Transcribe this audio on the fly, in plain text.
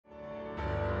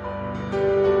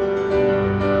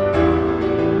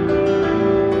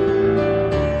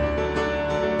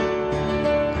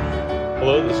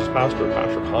Hello, this is Pastor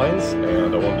Patrick Hines,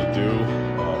 and I wanted to do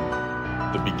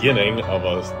the beginning of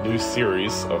a new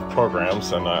series of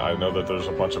programs, and I know that there's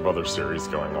a bunch of other series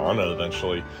going on, and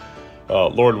eventually,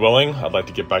 Lord willing, I'd like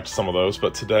to get back to some of those,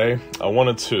 but today I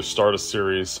wanted to start a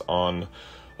series on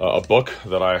a book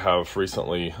that I have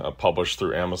recently published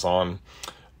through Amazon,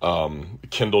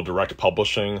 Kindle Direct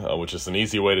Publishing, which is an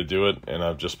easy way to do it, and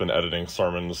I've just been editing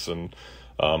sermons, and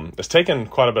it's taken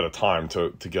quite a bit of time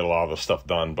to get a lot of the stuff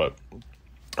done, but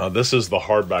this is the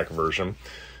hardback version.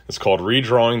 It's called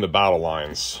Redrawing the Battle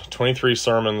Lines, 23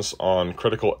 Sermons on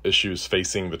Critical Issues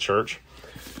Facing the Church.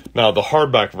 Now, the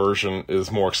hardback version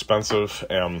is more expensive,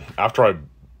 and after I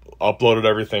uploaded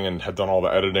everything and had done all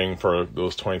the editing for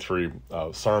those 23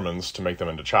 sermons to make them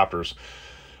into chapters,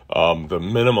 the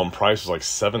minimum price was like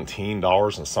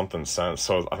 $17 and something cents.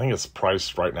 So I think it's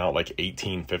priced right now at like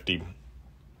 $18.50.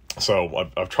 So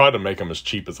I've tried to make them as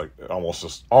cheap as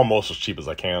almost as cheap as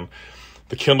I can.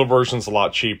 The Kindle version's a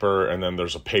lot cheaper, and then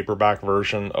there's a paperback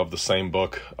version of the same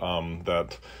book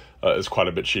that is quite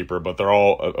a bit cheaper, but they're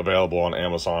all available on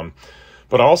Amazon.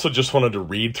 But I also just wanted to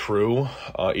read through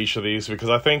each of these because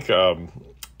I think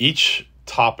each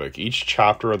topic, each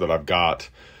chapter that I've got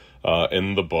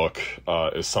in the book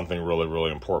is something really,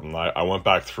 really important. I went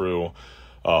back through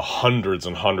hundreds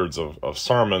and hundreds of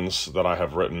sermons that I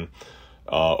have written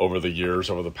over the years,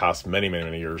 over the past many, many,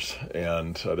 many years.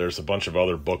 And there's a bunch of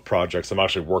other book projects. I'm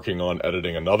actually working on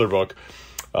editing another book.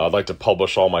 I'd like to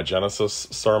publish all my Genesis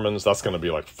sermons. That's going to be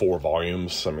like 4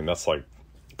 volumes. I mean, that's like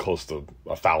close to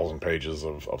 1,000 pages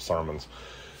of sermons.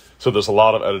 So there's a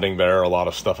lot of editing there, a lot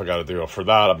of stuff I got to do. For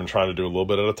that, I've been trying to do a little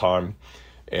bit at a time.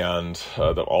 And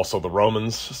also the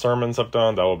Romans sermons I've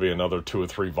done, that will be another 2 or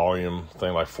 3 volume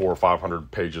thing, like 400 or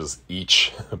 500 pages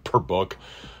each per book.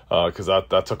 Because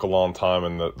that took a long time,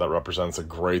 and that represents a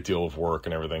great deal of work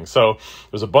and everything. So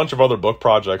there's a bunch of other book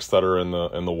projects that are in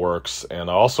the works, and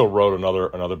I also wrote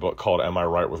another book called Am I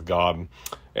Right with God,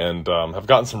 and have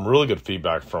gotten some really good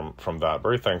feedback from that.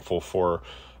 Very thankful for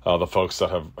the folks that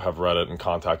have read it and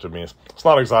contacted me. It's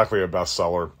not exactly a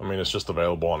bestseller. I mean, it's just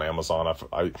available on Amazon.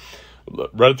 I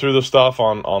read through the stuff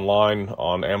online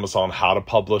on Amazon, how to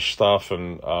publish stuff,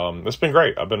 and it's been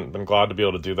great. I've been glad to be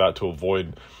able to do that to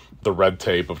avoid the red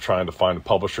tape of trying to find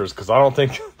publishers, because I don't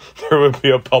think there would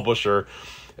be a publisher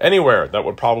anywhere that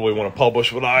would probably want to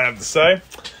publish what I have to say.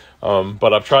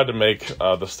 But I've tried to make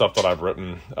the stuff that I've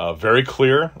written very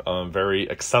clear, very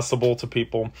accessible to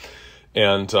people.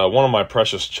 And one of my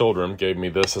precious children gave me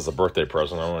this as a birthday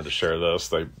present. I wanted to share this.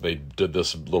 They did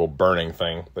this little burning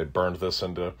thing. They burned this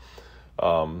into,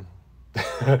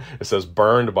 it says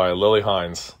burned by Lily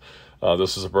Hines.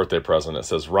 This is a birthday present. It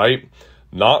says, "Write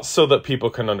not so that people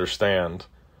can understand,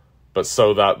 but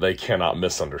so that they cannot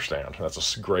misunderstand."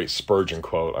 That's a great Spurgeon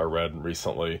quote I read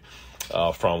recently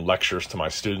from lectures to my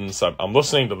students. I'm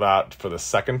listening to that for the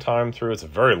second time through. It's a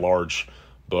very large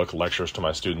book, Lectures to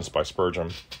My Students by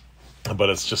Spurgeon, but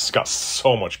it's just got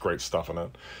so much great stuff in it.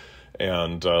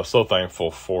 And so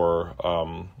thankful for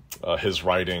his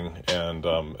writing and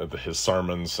his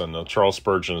sermons. And Charles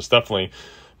Spurgeon is definitely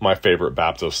my favorite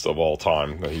Baptist of all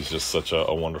time. He's just such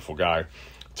a wonderful guy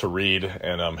to read.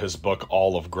 And his book,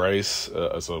 All of Grace,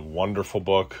 is a wonderful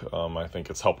book. I think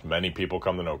it's helped many people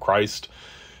come to know Christ.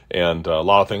 And a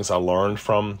lot of things I learned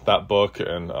from that book,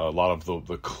 and a lot of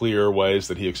the clear ways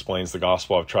that he explains the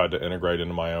gospel I've tried to integrate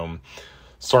into my own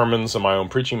sermons and my own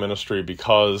preaching ministry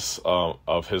because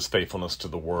of his faithfulness to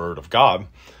the Word of God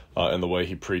and the way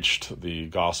he preached the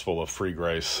gospel of free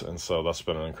grace. And so that's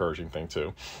been an encouraging thing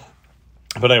too.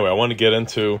 But anyway, I want to get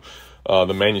into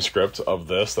the manuscript of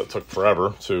this that took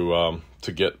forever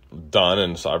to get done,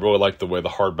 and so I really like the way the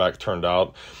hardback turned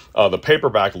out. The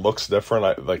paperback looks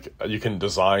different. You can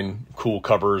design cool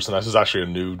covers, and this is actually a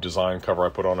new design cover I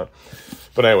put on it.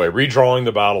 But anyway, Redrawing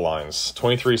the Battle Lines,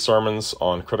 23 Sermons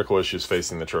on Critical Issues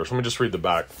Facing the Church. Let me just read the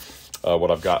back, what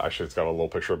I've got. Actually, it's got a little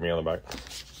picture of me on the back.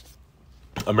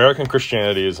 American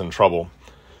Christianity is in trouble.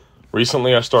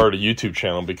 Recently, I started a YouTube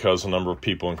channel because a number of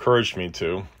people encouraged me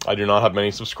to. I do not have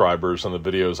many subscribers, and the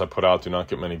videos I put out do not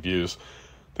get many views.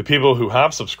 The people who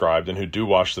have subscribed and who do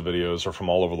watch the videos are from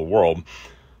all over the world.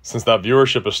 Since that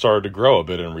viewership has started to grow a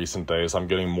bit in recent days, I'm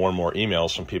getting more and more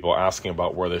emails from people asking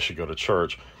about where they should go to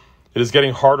church. It is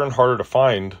getting harder and harder to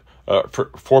find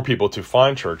for people to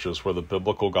find churches where the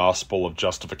biblical gospel of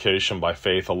justification by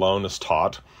faith alone is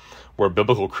taught, where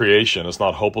biblical creation is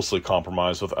not hopelessly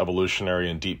compromised with evolutionary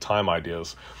and deep time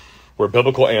ideas, where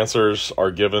biblical answers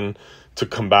are given to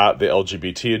combat the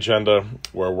LGBT agenda,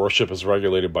 where worship is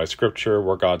regulated by Scripture,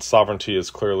 where God's sovereignty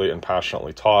is clearly and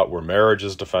passionately taught, where marriage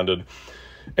is defended,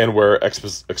 and where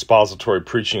expository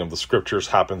preaching of the Scriptures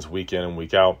happens week in and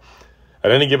week out.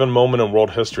 At any given moment in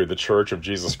world history, the Church of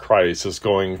Jesus Christ is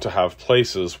going to have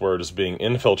places where it is being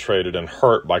infiltrated and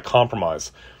hurt by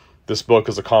compromise. This book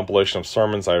is a compilation of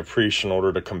sermons I have preached in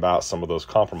order to combat some of those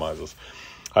compromises.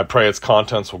 I pray its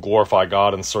contents will glorify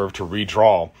God and serve to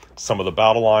redraw some of the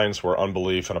battle lines where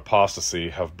unbelief and apostasy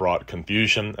have brought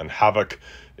confusion and havoc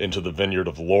into the vineyard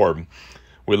of the Lord.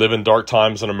 We live in dark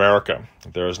times in America.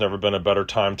 There has never been a better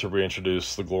time to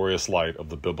reintroduce the glorious light of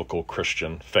the biblical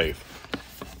Christian faith.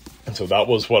 And so that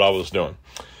was what I was doing.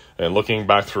 And looking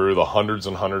back through the hundreds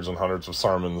and hundreds and hundreds of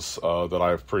sermons that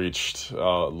I've preached,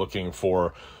 looking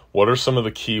for what are some of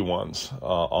the key ones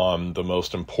on the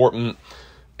most important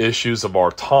issues of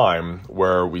our time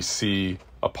where we see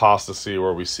apostasy,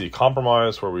 where we see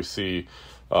compromise, where we see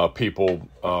people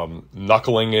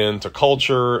knuckling into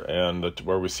culture, and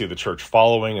where we see the church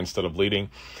following instead of leading.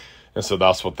 And so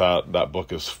that's what that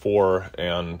book is for.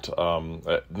 And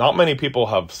not many people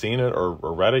have seen it or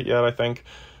read it yet, I think.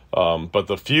 But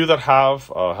the few that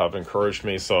have encouraged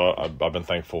me, so I've been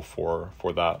thankful for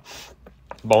that.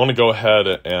 But I want to go ahead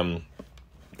and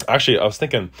actually, I was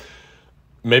thinking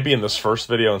maybe in this first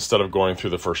video, instead of going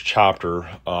through the first chapter,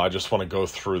 I just want to go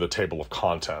through the table of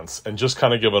contents and just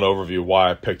kind of give an overview why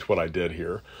I picked what I did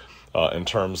here in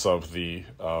terms of the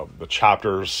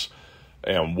chapters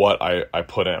and what I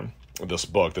put in this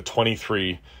book, the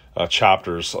 23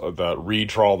 chapters that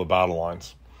redraw the battle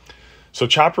lines. So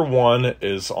chapter 1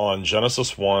 is on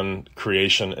Genesis 1,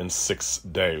 creation in 6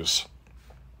 days.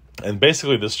 And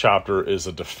basically this chapter is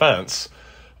a defense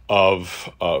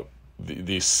of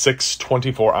the 6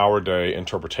 24-hour day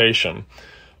interpretation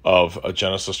of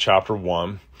Genesis chapter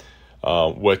 1,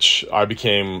 which I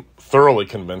became thoroughly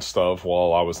convinced of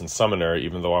while I was in seminary,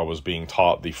 even though I was being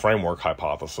taught the framework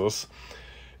hypothesis.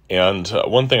 And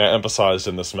one thing I emphasized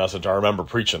in this message, I remember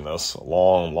preaching this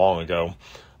long ago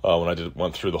when I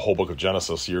went through the whole book of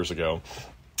Genesis years ago.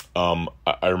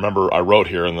 I remember I wrote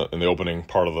here in the opening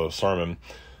part of the sermon,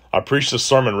 I preached this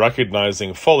sermon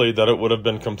recognizing fully that it would have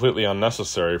been completely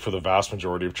unnecessary for the vast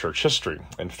majority of church history.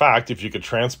 In fact, if you could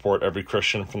transport every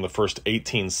Christian from the first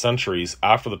 18 centuries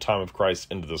after the time of Christ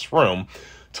into this room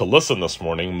to listen this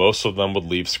morning, most of them would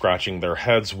leave scratching their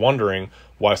heads, wondering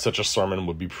why such a sermon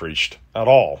would be preached at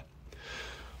all.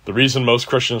 The reason most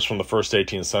Christians from the first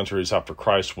 18 centuries after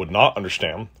Christ would not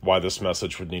understand why this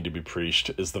message would need to be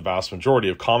preached is the vast majority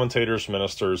of commentators,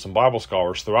 ministers, and Bible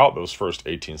scholars throughout those first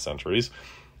 18 centuries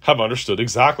have understood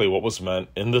exactly what was meant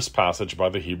in this passage by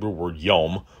the Hebrew word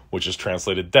yom, which is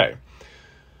translated day.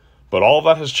 But all of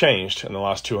that has changed in the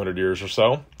last 200 years or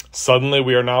so. Suddenly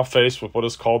we are now faced with what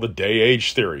is called the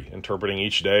day-age theory, interpreting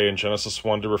each day in Genesis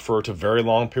 1 to refer to very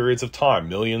long periods of time,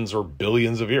 millions or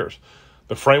billions of years.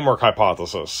 The framework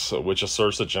hypothesis, which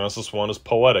asserts that Genesis 1 is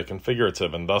poetic and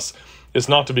figurative and thus is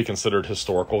not to be considered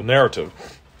historical narrative.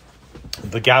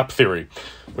 The gap theory,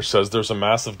 which says there's a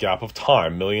massive gap of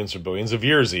time, millions or billions of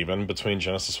years even, between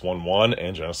Genesis 1:1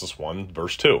 and Genesis 1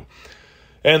 verse 2.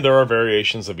 And there are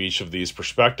variations of each of these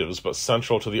perspectives, but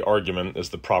central to the argument is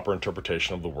the proper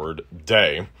interpretation of the word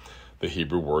day, the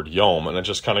Hebrew word yom, and it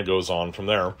just kind of goes on from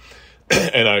there.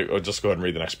 And I'll just go ahead and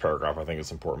read the next paragraph. I think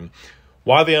it's important.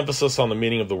 Why the emphasis on the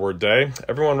meaning of the word day?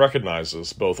 Everyone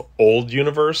recognizes, both old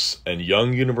universe and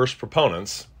young universe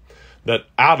proponents, that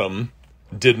Adam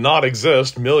did not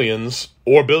exist millions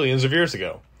or billions of years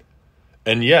ago.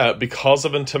 And yet, because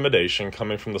of intimidation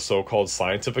coming from the so-called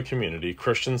scientific community,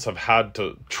 Christians have had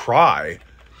to try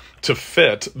to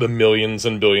fit the millions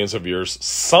and billions of years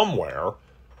somewhere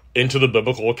into the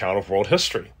biblical account of world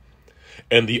history.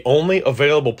 And the only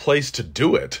available place to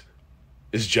do it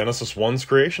is Genesis 1's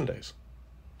creation days.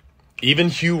 Even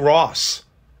Hugh Ross,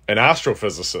 an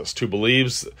astrophysicist who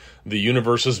believes the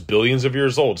universe is billions of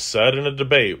years old, said in a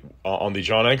debate on the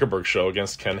John Ankerberg show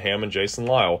against Ken Ham and Jason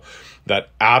Lyle that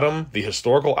Adam, the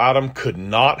historical Adam, could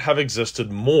not have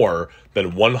existed more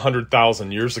than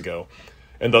 100,000 years ago.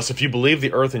 And thus, if you believe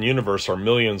the earth and universe are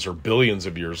millions or billions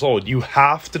of years old, you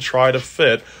have to try to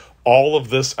fit all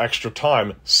of this extra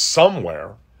time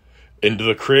somewhere into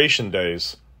the creation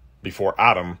days before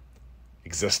Adam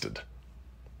existed.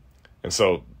 And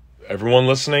so, everyone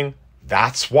listening,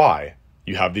 that's why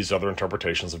you have these other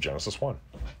interpretations of Genesis 1.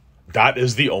 That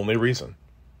is the only reason.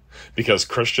 Because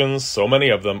Christians, so many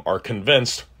of them, are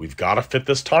convinced we've got to fit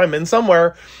this time in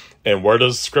somewhere. And where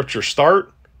does Scripture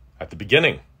start? At the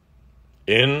beginning.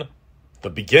 In the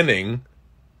beginning,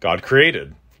 God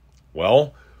created.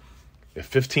 Well, if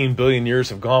 15 billion years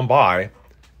have gone by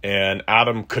and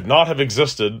Adam could not have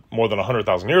existed more than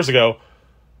 100,000 years ago,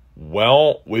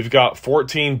 well, we've got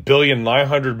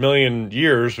 14,900,000,000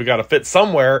 years we got to fit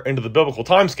somewhere into the biblical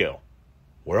timescale.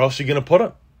 Where else are you going to put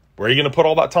it? Where are you going to put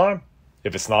all that time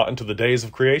if it's not into the days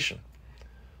of creation?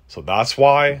 So that's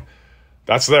why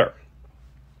that's there.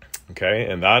 Okay,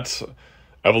 and that's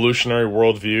evolutionary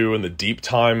worldview and the deep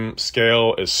time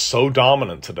scale is so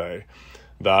dominant today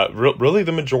that really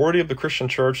the majority of the Christian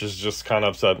church is just kind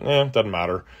of said, doesn't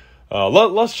matter.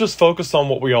 Let's just focus on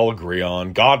what we all agree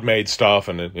on. God made stuff,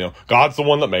 and God's the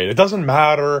one that made it. It doesn't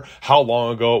matter how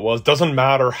long ago it was. Doesn't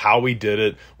matter how we did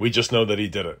it. We just know that he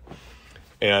did it.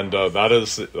 And that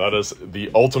is the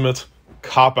ultimate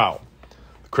cop-out.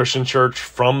 The Christian church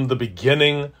from the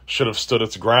beginning should have stood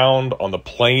its ground on the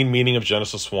plain meaning of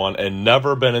Genesis 1 and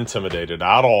never been intimidated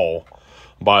at all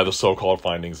by the so-called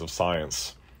findings of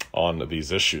science on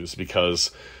these issues,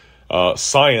 because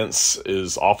science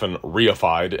is often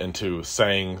reified into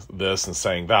saying this and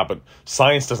saying that, but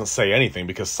science doesn't say anything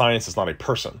because science is not a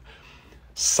person.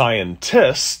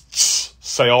 Scientists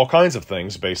say all kinds of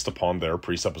things based upon their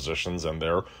presuppositions and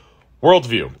their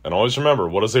worldview. And always remember,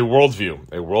 what is a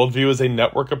worldview? A worldview is a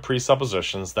network of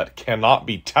presuppositions that cannot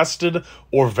be tested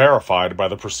or verified by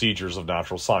the procedures of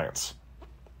natural science.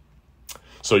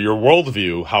 So your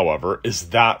worldview, however, is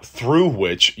that through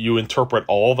which you interpret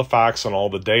all the facts and all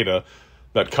the data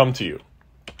that come to you.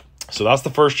 So that's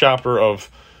the first chapter of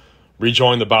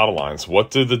Rejoin the Battle Lines. What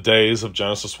do the days of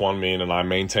Genesis 1 mean? And I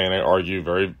argue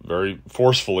very, very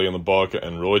forcefully in the book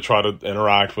and really try to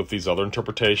interact with these other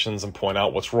interpretations and point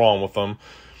out what's wrong with them.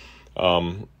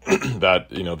 That,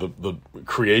 the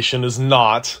creation is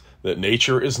not, that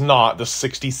nature is not the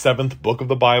 67th book of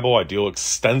the Bible. I deal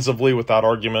extensively with that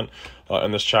argument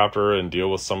in this chapter and deal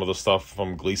with some of the stuff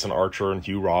from Gleason Archer and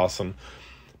Hugh Ross and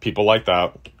people like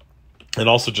that. And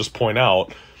also just point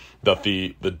out that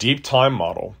the deep time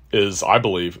model is, I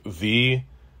believe, the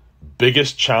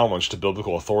biggest challenge to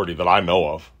biblical authority that I know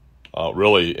of,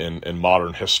 really, in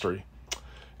modern history.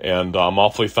 And I'm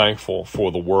awfully thankful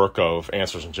for the work of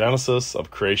Answers in Genesis, of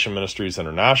Creation Ministries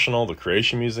International, the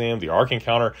Creation Museum, the Ark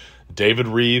Encounter, David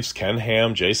Reeves, Ken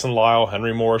Ham, Jason Lyle,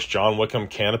 Henry Morris, John Wickham,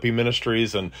 Canopy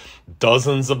Ministries, and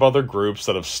dozens of other groups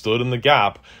that have stood in the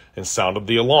gap and sounded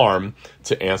the alarm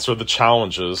to answer the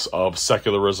challenges of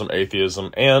secularism,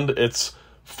 atheism, and its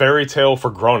fairy tale for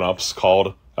grown-ups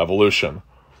called evolution.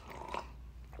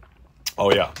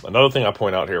 Oh yeah, another thing I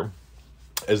point out here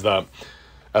is that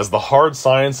as the hard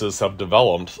sciences have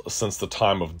developed since the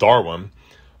time of Darwin,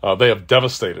 they have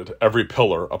devastated every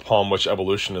pillar upon which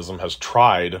evolutionism has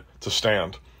tried to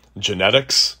stand.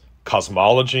 Genetics,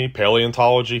 cosmology,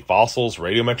 paleontology, fossils,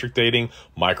 radiometric dating,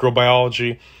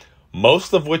 microbiology,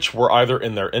 most of which were either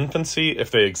in their infancy, if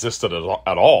they existed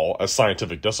at all, as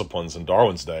scientific disciplines in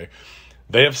Darwin's day.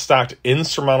 They have stacked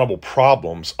insurmountable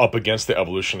problems up against the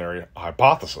evolutionary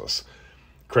hypothesis.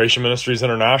 Creation Ministries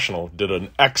International did an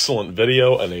excellent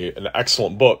video and an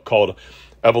excellent book called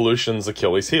Evolution's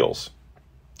Achilles Heels,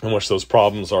 in which those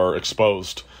problems are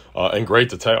exposed in great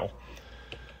detail.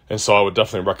 And so I would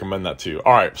definitely recommend that to you.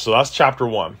 All right, so that's chapter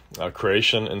 1,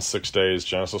 creation in 6 days,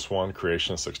 Genesis 1,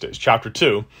 creation in 6 days. Chapter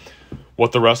 2,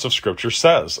 what the rest of Scripture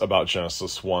says about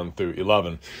Genesis 1 through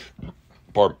 11.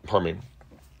 Pardon me.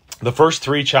 The first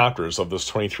 3 chapters of this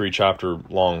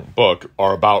 23-chapter-long book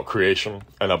are about creation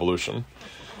and evolution.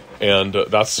 And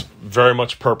that's very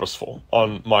much purposeful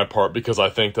on my part, because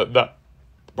I think that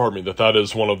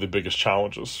is one of the biggest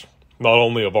challenges, not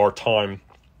only of our time.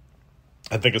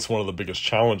 I think it's one of the biggest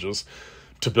challenges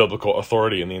to biblical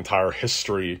authority in the entire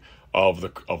history of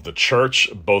the church,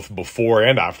 both before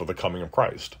and after the coming of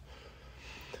Christ.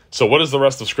 So what does the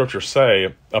rest of Scripture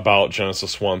say about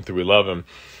Genesis 1 through 11?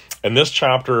 In this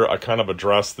chapter, I kind of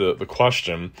address the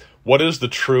question, what is the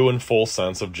true and full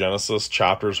sense of Genesis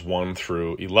chapters 1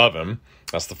 through 11?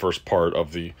 That's the first part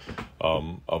of the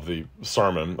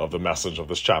sermon, of the message of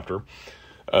this chapter.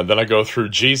 Then I go through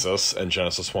Jesus and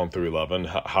Genesis 1 through 11.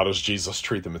 How does Jesus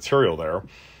treat the material there?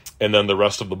 And then the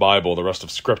rest of the Bible, the rest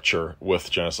of Scripture with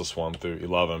Genesis 1 through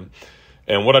 11.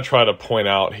 And what I try to point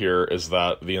out here is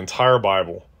that the entire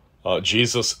Bible,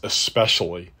 Jesus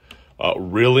especially,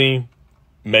 really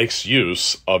makes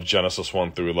use of Genesis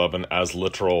 1 through 11 as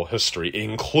literal history,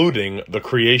 including the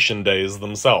creation days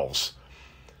themselves.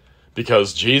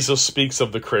 Because Jesus speaks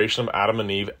of the creation of Adam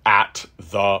and Eve at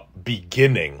the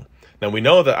beginning. Now, we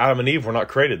know that Adam and Eve were not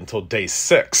created until day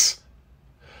 6.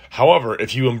 However,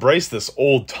 if you embrace this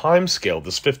old time scale,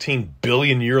 this 15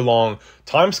 billion year long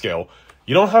time scale,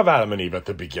 you don't have Adam and Eve at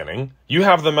the beginning. You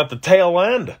have them at the tail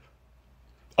end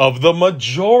of the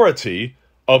majority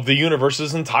of the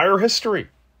universe's entire history.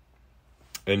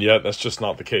 And yet, that's just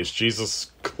not the case.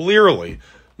 Jesus clearly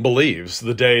believes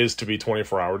the days to be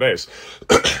 24-hour days.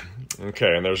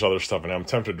 Okay, and there's other stuff, and I'm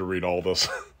tempted to read all this.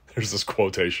 There's this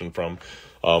quotation from,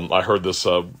 I heard this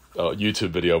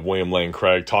YouTube video of William Lane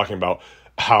Craig talking about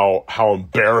how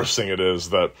embarrassing it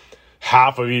is that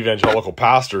half of evangelical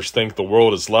pastors think the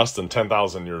world is less than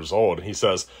 10,000 years old. And he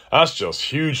says, that's just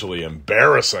hugely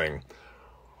embarrassing.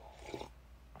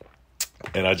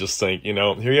 And I just think,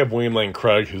 here you have William Lane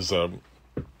Craig,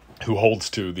 who holds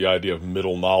to the idea of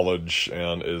middle knowledge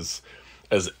and is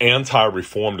as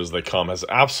anti-reformed as they come, has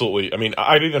absolutely,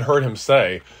 I've even heard him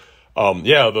say,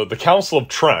 the Council of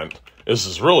Trent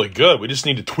is really good. We just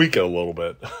need to tweak it a little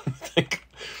bit.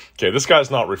 Okay, this guy's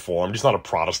not reformed. He's not a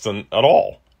Protestant at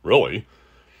all, really.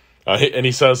 And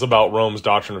he says about Rome's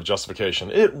doctrine of justification,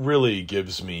 it really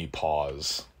gives me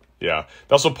pause. Yeah,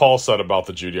 that's what Paul said about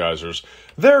the Judaizers.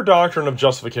 Their doctrine of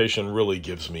justification really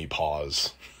gives me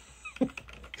pause.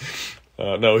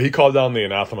 No, he called down the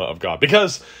anathema of God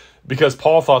because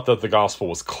Paul thought that the gospel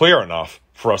was clear enough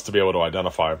for us to be able to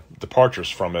identify departures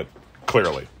from it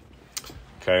clearly.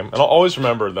 Okay, and I'll always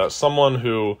remember that someone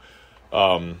who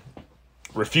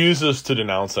refuses to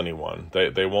denounce anyone,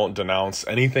 they won't denounce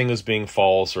anything as being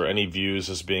false or any views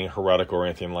as being heretical or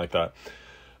anything like that.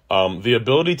 The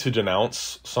ability to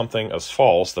denounce something as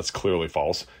false, that's clearly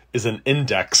false, is an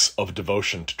index of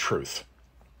devotion to truth.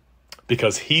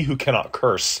 Because he who cannot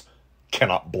curse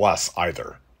cannot bless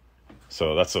either.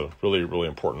 So that's a really, really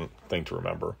important thing to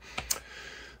remember.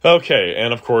 Okay,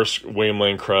 and of course, William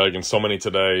Lane Craig and so many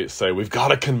today say we've got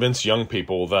to convince young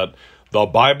people that the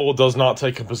Bible does not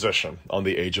take a position on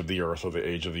the age of the earth or the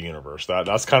age of the universe.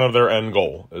 That's kind of their end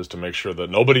goal, is to make sure that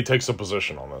nobody takes a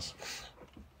position on this.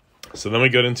 So then we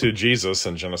get into Jesus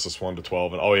in Genesis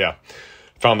 1-12, and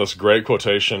found this great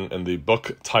quotation in the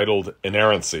book titled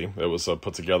Inerrancy. It was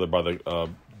put together by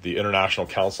the International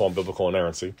Council on Biblical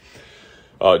Inerrancy.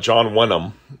 John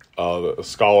Wenham, a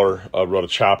scholar, wrote a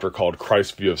chapter called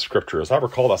Christ's View of Scripture. As I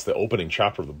recall, that's the opening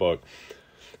chapter of the book.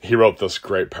 He wrote this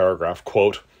great paragraph,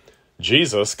 quote,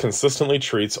 Jesus consistently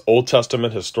treats Old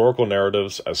Testament historical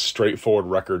narratives as straightforward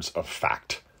records of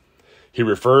fact. He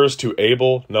refers to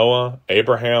Abel, Noah,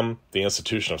 Abraham, the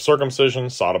institution of circumcision,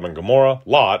 Sodom and Gomorrah,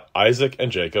 Lot, Isaac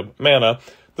and Jacob, manna,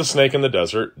 the snake in the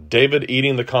desert, David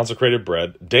eating the consecrated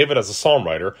bread, David as a psalm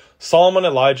writer, Solomon,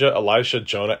 Elijah, Elisha,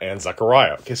 Jonah, and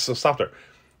Zechariah. Okay, so stop there.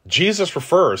 Jesus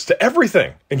refers to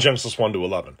everything in Genesis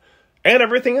 1-11, and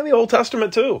everything in the Old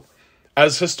Testament too,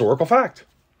 as historical fact.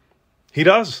 He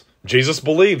does. Jesus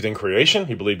believed in creation.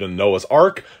 He believed in Noah's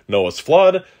ark, Noah's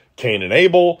flood, Cain and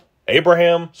Abel,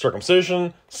 Abraham,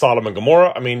 circumcision, Sodom and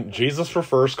Gomorrah. Jesus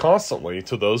refers constantly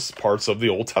to those parts of the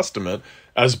Old Testament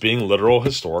as being literal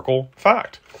historical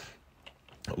fact.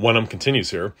 Wenham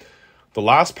continues here. The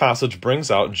last passage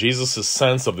brings out Jesus'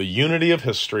 sense of the unity of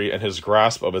history and his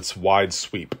grasp of its wide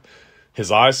sweep.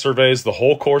 His eye surveys the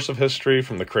whole course of history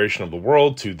from the creation of the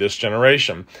world to this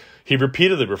generation. He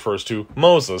repeatedly refers to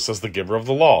Moses as the giver of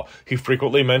the law. He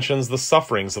frequently mentions the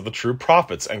sufferings of the true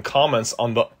prophets and comments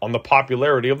on the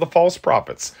popularity of the false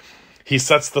prophets. He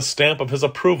sets the stamp of his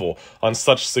approval on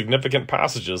such significant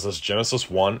passages as Genesis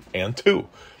 1 and 2.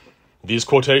 These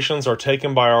quotations are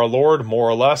taken by our Lord more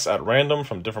or less at random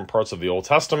from different parts of the Old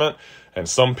Testament, and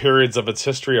some periods of its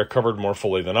history are covered more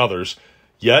fully than others.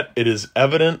 Yet it is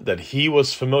evident that he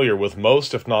was familiar with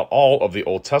most, if not all, of the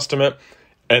Old Testament,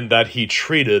 and that he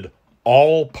treated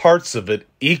all parts of it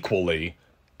equally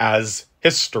as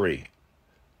history.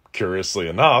 Curiously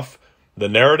enough, the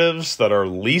narratives that are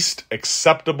least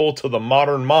acceptable to the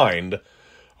modern mind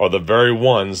are the very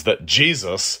ones that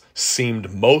Jesus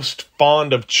seemed most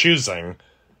fond of choosing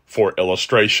for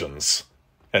illustrations.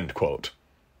 End quote.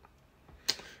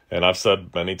 And I've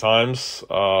said many times,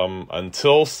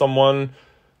 until someone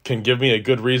can give me a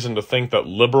good reason to think that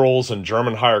liberals and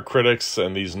German higher critics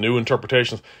and these new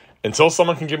interpretations, until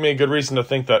someone can give me a good reason to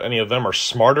think that any of them are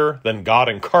smarter than God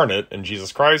incarnate in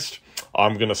Jesus Christ,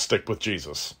 I'm going to stick with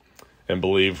Jesus and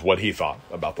believe what he thought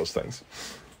about those things.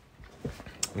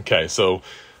 Okay, so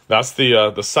that's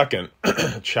the second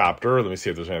chapter. Let me see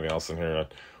if there's anything else in here. I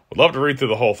would love to read through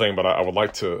the whole thing, but I would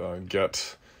like to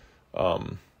get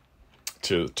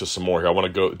to some more here. I want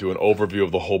to go do an overview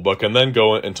of the whole book and then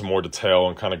go into more detail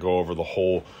and kind of go over the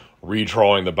whole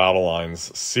Redrawing the Battle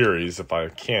Lines series, if I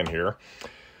can here.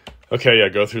 Okay,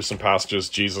 go through some passages.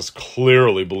 Jesus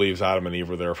clearly believes Adam and Eve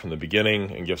were there from the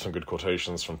beginning, and gives some good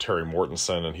quotations from Terry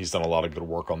Mortensen, and he's done a lot of good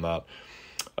work on that.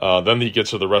 Then you get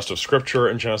to the rest of Scripture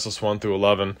in Genesis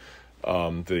 1-11.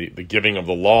 the giving of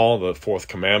the law, the fourth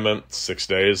commandment, 6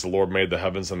 days the Lord made the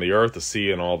heavens and the earth, the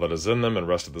sea and all that is in them, and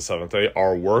rested the seventh day.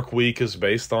 Our work week is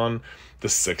based on the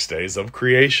 6 days of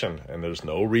creation, and there's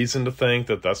no reason to think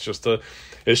that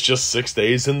it's just 6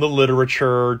 days in the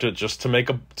literature to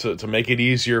make it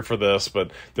easier for this,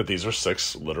 but that these are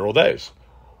 6 literal days.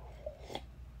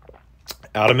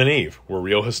 Adam and Eve were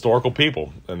real historical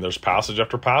people, and there's passage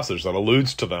after passage that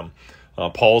alludes to them.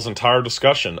 Paul's entire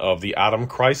discussion of the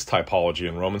Adam-Christ typology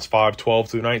in Romans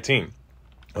 5:12-19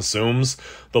 assumes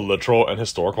the literal and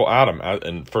historical Adam.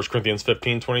 In 1 Corinthians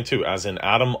 15:22, as in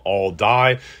Adam all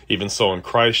die, even so in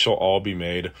Christ shall all be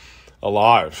made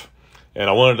alive. And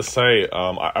I wanted to say,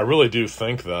 I really do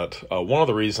think that one of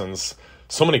the reasons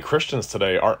so many Christians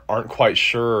today aren't quite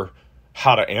sure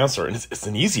how to answer, and it's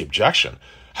an easy objection.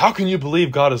 How can you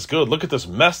believe God is good? Look at this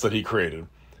mess that he created.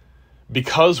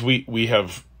 Because we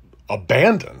have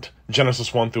abandoned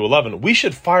Genesis 1-11, we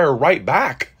should fire right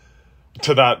back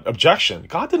to that objection.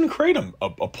 God didn't create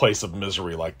a place of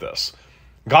misery like this.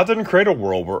 God didn't create a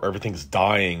world where everything's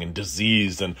dying and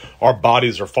diseased and our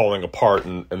bodies are falling apart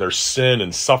and there's sin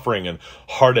and suffering and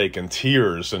heartache and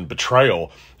tears and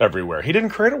betrayal everywhere. He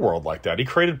didn't create a world like that. He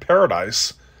created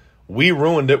paradise. We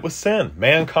ruined it with sin.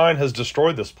 Mankind has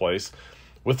destroyed this place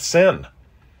with sin.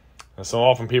 And so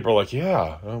often people are like,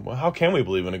 yeah, well, how can we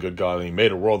believe in a good God and he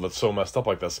made a world that's so messed up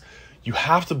like this? You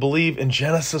have to believe in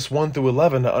Genesis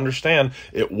 1-11 to understand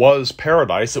it was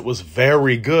paradise. It was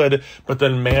very good, but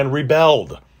then man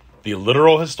rebelled. The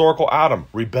literal historical Adam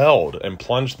rebelled and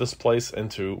plunged this place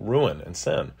into ruin and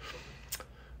sin.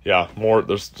 Yeah,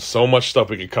 there's so much stuff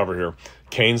we could cover here.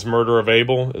 Cain's murder of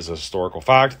Abel is a historical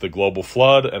fact. The global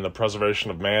flood and the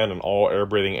preservation of man and all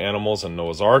air-breathing animals in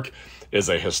Noah's Ark is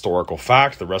a historical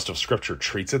fact. The rest of Scripture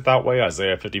treats it that way.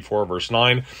 Isaiah 54, verse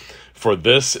 9. For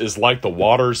this is like the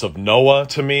waters of Noah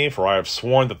to me, for I have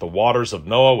sworn that the waters of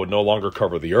Noah would no longer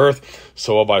cover the earth.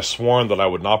 So have I sworn that I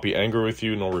would not be angry with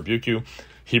you, nor rebuke you.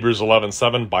 Hebrews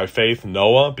 11:7, by faith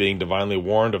Noah, being divinely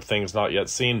warned of things not yet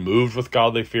seen, moved with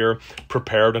godly fear,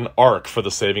 prepared an ark for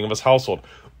the saving of his household.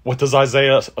 What does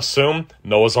Isaiah assume?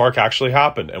 Noah's Ark actually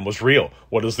happened and was real.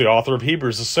 What does the author of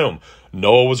Hebrews assume?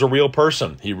 Noah was a real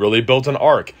person. He really built an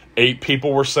ark. 8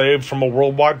 people were saved from a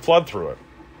worldwide flood through it.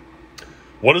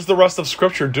 What does the rest of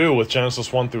Scripture do with Genesis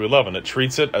 1-11? It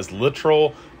treats it as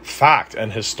literal fact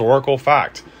and historical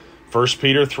fact. 1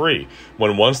 Peter 3,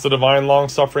 when once the divine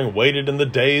long-suffering waited in the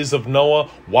days of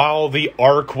Noah while the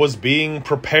ark was being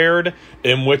prepared,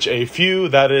 in which a few,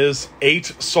 that is, 8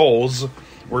 souls,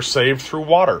 were saved through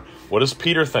water. What does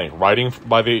Peter think? Writing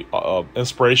by the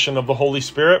inspiration of the Holy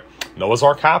Spirit, Noah's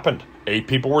Ark happened. 8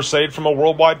 people were saved from a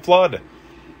worldwide flood.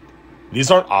 These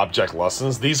aren't object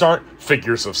lessons. These aren't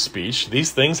figures of speech.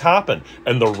 These things happen.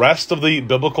 And the rest of the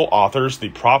biblical authors, the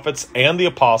prophets and the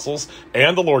apostles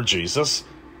and the Lord Jesus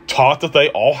taught that they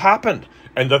all happened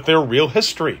and that they're real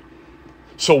history.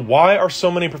 So why are so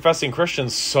many professing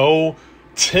Christians so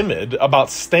timid about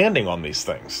standing on these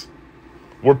things?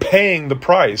 We're paying the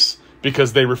price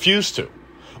because they refuse to.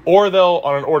 Or they'll,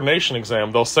 on an ordination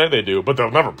exam, they'll say they do, but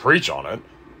they'll never preach on it.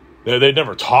 They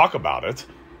never talk about it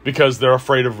because they're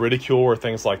afraid of ridicule or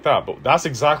things like that. But that's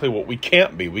exactly what we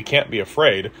can't be. We can't be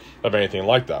afraid of anything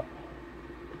like that.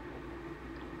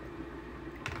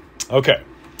 Okay.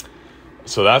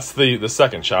 So that's the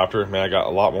second chapter. Man, I got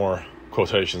a lot more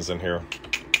quotations in here.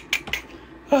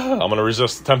 I'm going to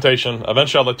resist temptation.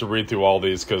 Eventually I'd like to read through all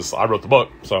these because I wrote the book,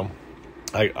 so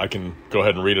I can go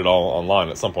ahead and read it all online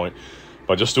at some point.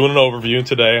 But just doing an overview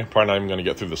today. Probably not even going to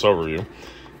get through this overview.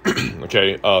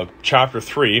 Okay, chapter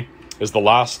 3 is the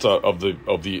last of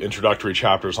the introductory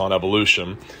chapters on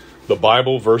evolution. The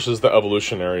Bible versus the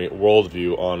evolutionary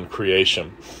worldview on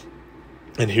creation.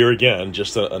 And here again,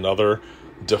 just another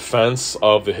defense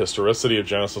of the historicity of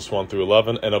Genesis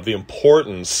 1-11 and of the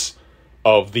importance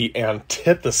of the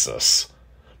antithesis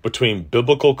between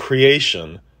biblical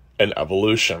creation and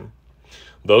evolution.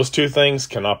 Those two things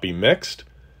cannot be mixed.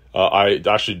 I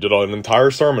actually did an entire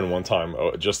sermon one time,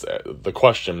 just the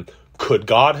question, could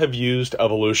God have used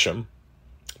evolution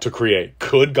to create?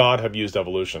 Could God have used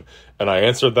evolution? And I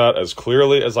answered that as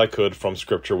clearly as I could from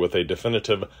Scripture with a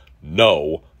definitive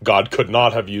no. God could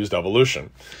not have used evolution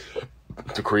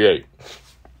to create.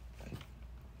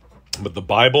 But the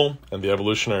Bible and the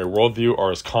evolutionary worldview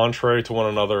are as contrary to one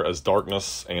another as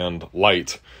darkness and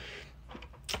light.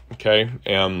 Okay,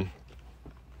 and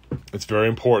it's very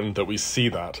important that we see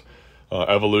that.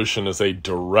 Evolution is a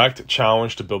direct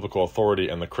challenge to biblical authority,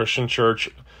 and the Christian church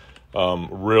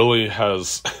really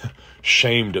has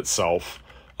shamed itself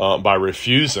by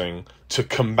refusing to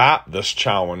combat this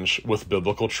challenge with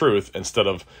biblical truth instead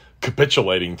of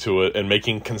capitulating to it and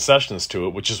making concessions to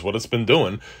it, which is what it's been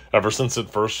doing ever since it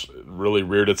first really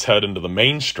reared its head into the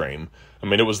mainstream. I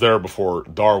mean, it was there before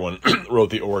Darwin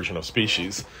wrote The Origin of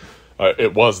Species.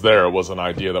 It was there. It was an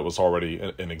idea that was already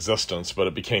in existence, but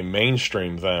it became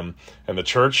mainstream then, and the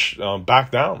church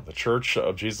backed down. The Church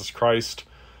of Jesus Christ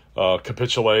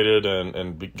capitulated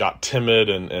and got timid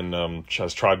and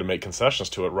has tried to make concessions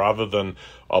to it rather than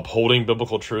upholding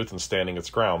biblical truth and standing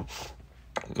its ground.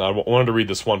 Now, I wanted to read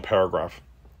this one paragraph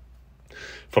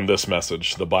from this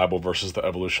message, the Bible versus the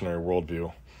evolutionary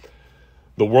worldview.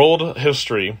 The world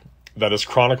history that is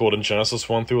chronicled in Genesis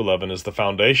 1 through 11 is the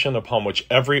foundation upon which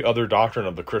every other doctrine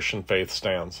of the Christian faith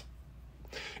stands.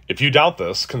 If you doubt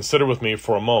this, consider with me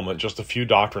for a moment just a few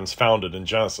doctrines founded in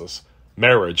Genesis.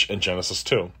 Marriage in Genesis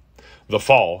 2. The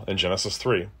fall in Genesis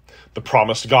 3. The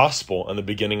promised gospel and the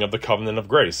beginning of the covenant of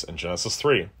grace in Genesis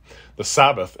 3. The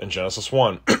Sabbath in Genesis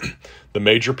 1. The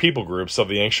major people groups of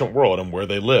the ancient world and where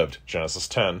they lived, Genesis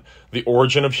 10. The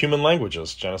origin of human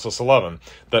languages, Genesis 11.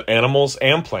 That animals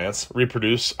and plants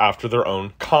reproduce after their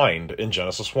own kind, in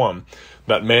Genesis 1.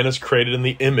 That man is created in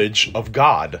the image of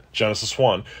God, Genesis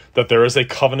 1. That there is a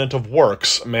covenant of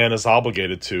works man is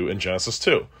obligated to, in Genesis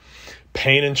 2.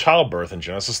 Pain in childbirth in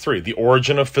Genesis 3, the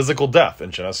origin of physical death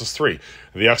in Genesis 3,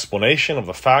 the explanation of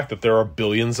the fact that there are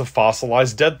billions of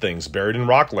fossilized dead things buried in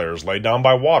rock layers laid down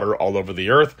by water all over the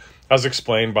earth, as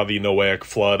explained by the Noahic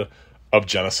flood of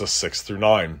Genesis 6 through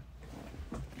 9.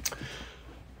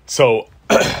 So,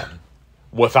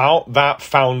 without that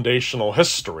foundational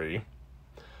history,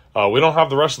 we don't have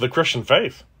the rest of the Christian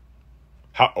faith.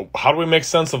 How do we make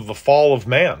sense of the fall of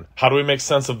man? How do we make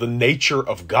sense of the nature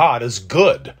of God as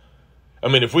good? I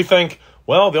mean, if we think,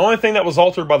 well, the only thing that was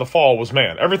altered by the fall was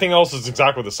man. Everything else is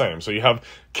exactly the same. So you have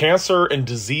cancer and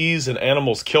disease and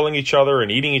animals killing each other and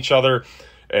eating each other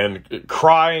and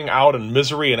crying out in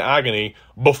misery and agony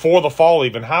before the fall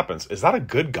even happens. Is that a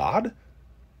good God?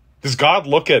 Does God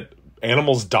look at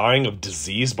animals dying of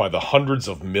disease by the hundreds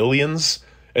of millions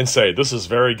and say, this is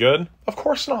very good? Of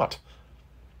course not.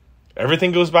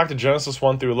 Everything goes back to Genesis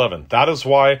 1 through 11. That is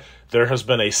why there has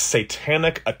been a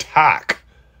satanic attack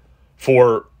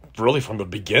for really from the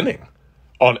beginning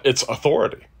on its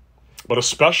authority. But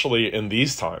especially in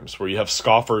these times where you have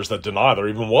scoffers that deny there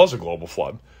even was a global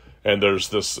flood. And there's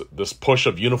this push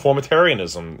of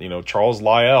uniformitarianism, Charles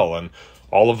Lyell and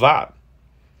all of that.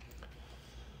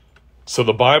 So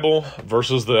the Bible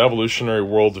versus the evolutionary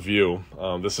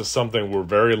worldview. This is something we're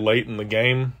very late in the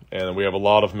game and we have a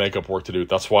lot of makeup work to do.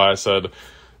 That's why I said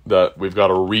that we've got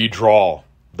to redraw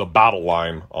the battle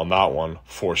line on that one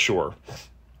for sure.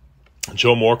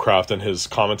 Joe Morecraft, in his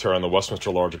commentary on the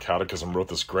Westminster Larger Catechism, wrote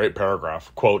this great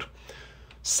paragraph, quote,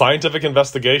 "Scientific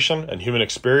investigation and human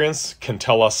experience can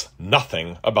tell us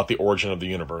nothing about the origin of the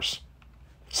universe,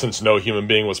 since no human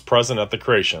being was present at the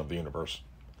creation of the universe.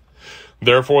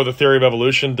 Therefore, the theory of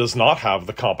evolution does not have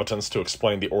the competence to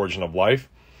explain the origin of life.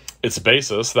 Its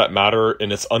basis, that matter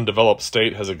in its undeveloped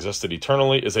state has existed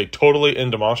eternally, is a totally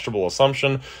indemonstrable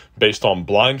assumption based on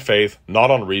blind faith,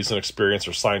 not on reason, experience,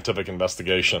 or scientific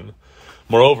investigation.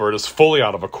 Moreover, it is fully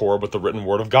out of accord with the written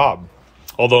word of God.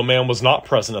 Although man was not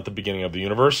present at the beginning of the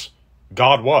universe,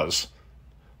 God was.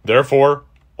 Therefore,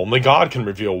 only God can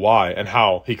reveal why and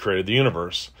how he created the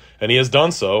universe, and he has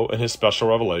done so in his special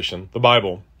revelation, the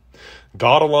Bible.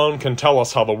 God alone can tell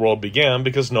us how the world began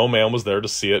because no man was there to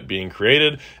see it being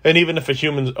created, and even if a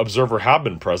human observer had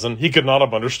been present, he could not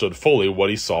have understood fully what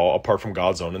he saw apart from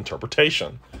God's own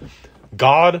interpretation.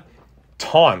 God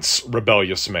taunts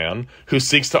rebellious man who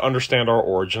seeks to understand our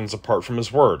origins apart from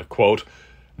his word. Quote,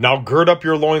 "Now gird up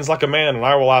your loins like a man, and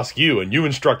I will ask you, and you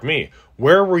instruct me.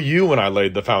 Where were you when I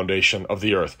laid the foundation of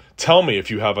the earth? Tell me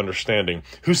if you have understanding.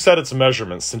 Who set its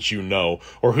measurements, since you know?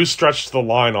 Or who stretched the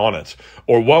line on it?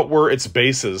 Or what were its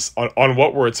bases, on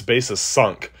what were its bases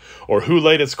sunk? Or who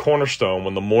laid its cornerstone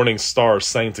when the morning stars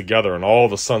sang together and all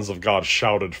the sons of God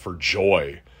shouted for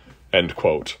joy?" End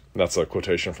quote. That's a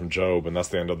quotation from Job, and that's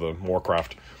the end of the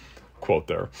Morecraft quote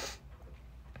there.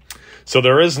 So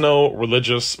there is no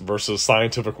religious versus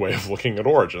scientific way of looking at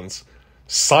origins.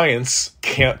 Science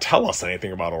can't tell us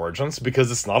anything about origins because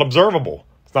it's not observable.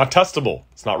 It's not testable.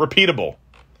 It's not repeatable.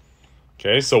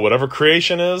 Okay, so whatever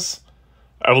creation is,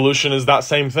 evolution is that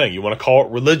same thing. You want to call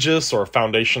it religious or a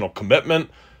foundational commitment,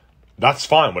 that's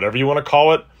fine. Whatever you want to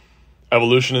call it,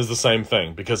 evolution is the same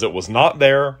thing because it was not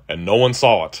there and no one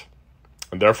saw it.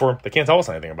 And therefore, they can't tell us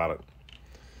anything about it.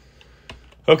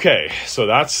 Okay, so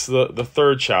that's the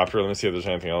third chapter. Let me see if there's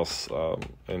anything else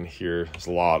in here. There's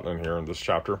a lot in here in this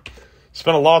chapter.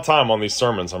 Spent a lot of time on these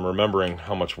sermons. I'm remembering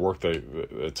how much work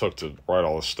it took to write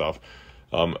all this stuff.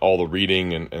 all the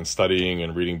reading and studying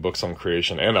and reading books on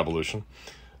creation and evolution,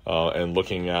 and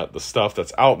looking at the stuff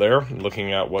that's out there,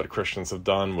 looking at what Christians have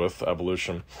done with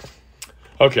evolution.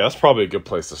 Okay, that's probably a good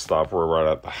place to stop. We're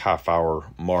right at the half-hour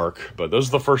mark, but those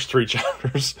are the first 3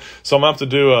 chapters. So I'm going to have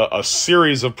to do a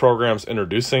series of programs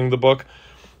introducing the book,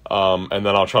 and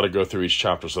then I'll try to go through each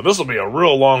chapter. So this will be a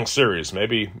real long series.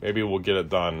 Maybe we'll get it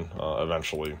done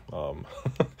eventually.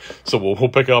 So we'll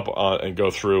pick up and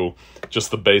go through just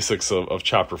the basics of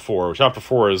Chapter 4. Chapter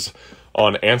 4 is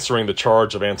on answering the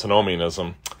charge of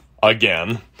antinomianism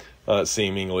again.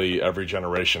 Seemingly every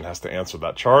generation has to answer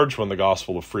that charge when the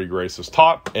gospel of free grace is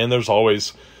taught, and there's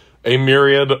always a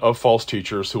myriad of false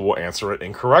teachers who will answer it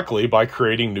incorrectly by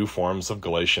creating new forms of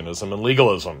Galatianism and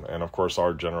legalism, and of course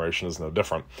our generation is no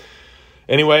different.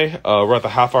 Anyway, we're at the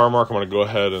half-hour mark. I'm going to go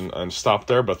ahead and stop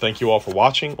there, but thank you all for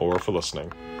watching or for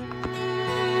listening.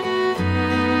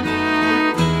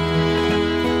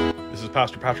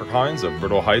 Pastor Patrick Hines of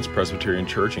Bridwell Heights Presbyterian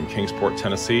Church in Kingsport,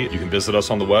 Tennessee. You can visit us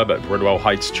on the web at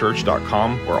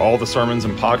bridwellheightschurch.com, where all the sermons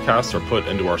and podcasts are put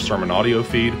into our sermon audio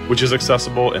feed, which is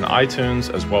accessible in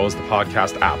iTunes as well as the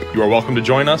podcast app. You are welcome to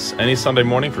join us any Sunday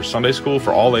morning for Sunday school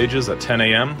for all ages at 10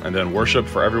 a.m. and then worship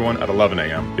for everyone at 11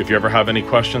 a.m. If you ever have any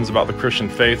questions about the Christian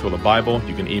faith or the Bible,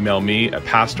 you can email me at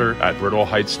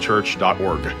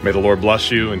pastor@bridwellheightschurch.org. May the Lord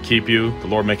bless you and keep you. The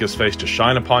Lord make his face to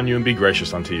shine upon you and be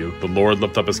gracious unto you. The Lord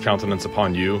lift up his countenance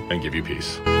upon you and give you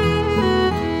peace.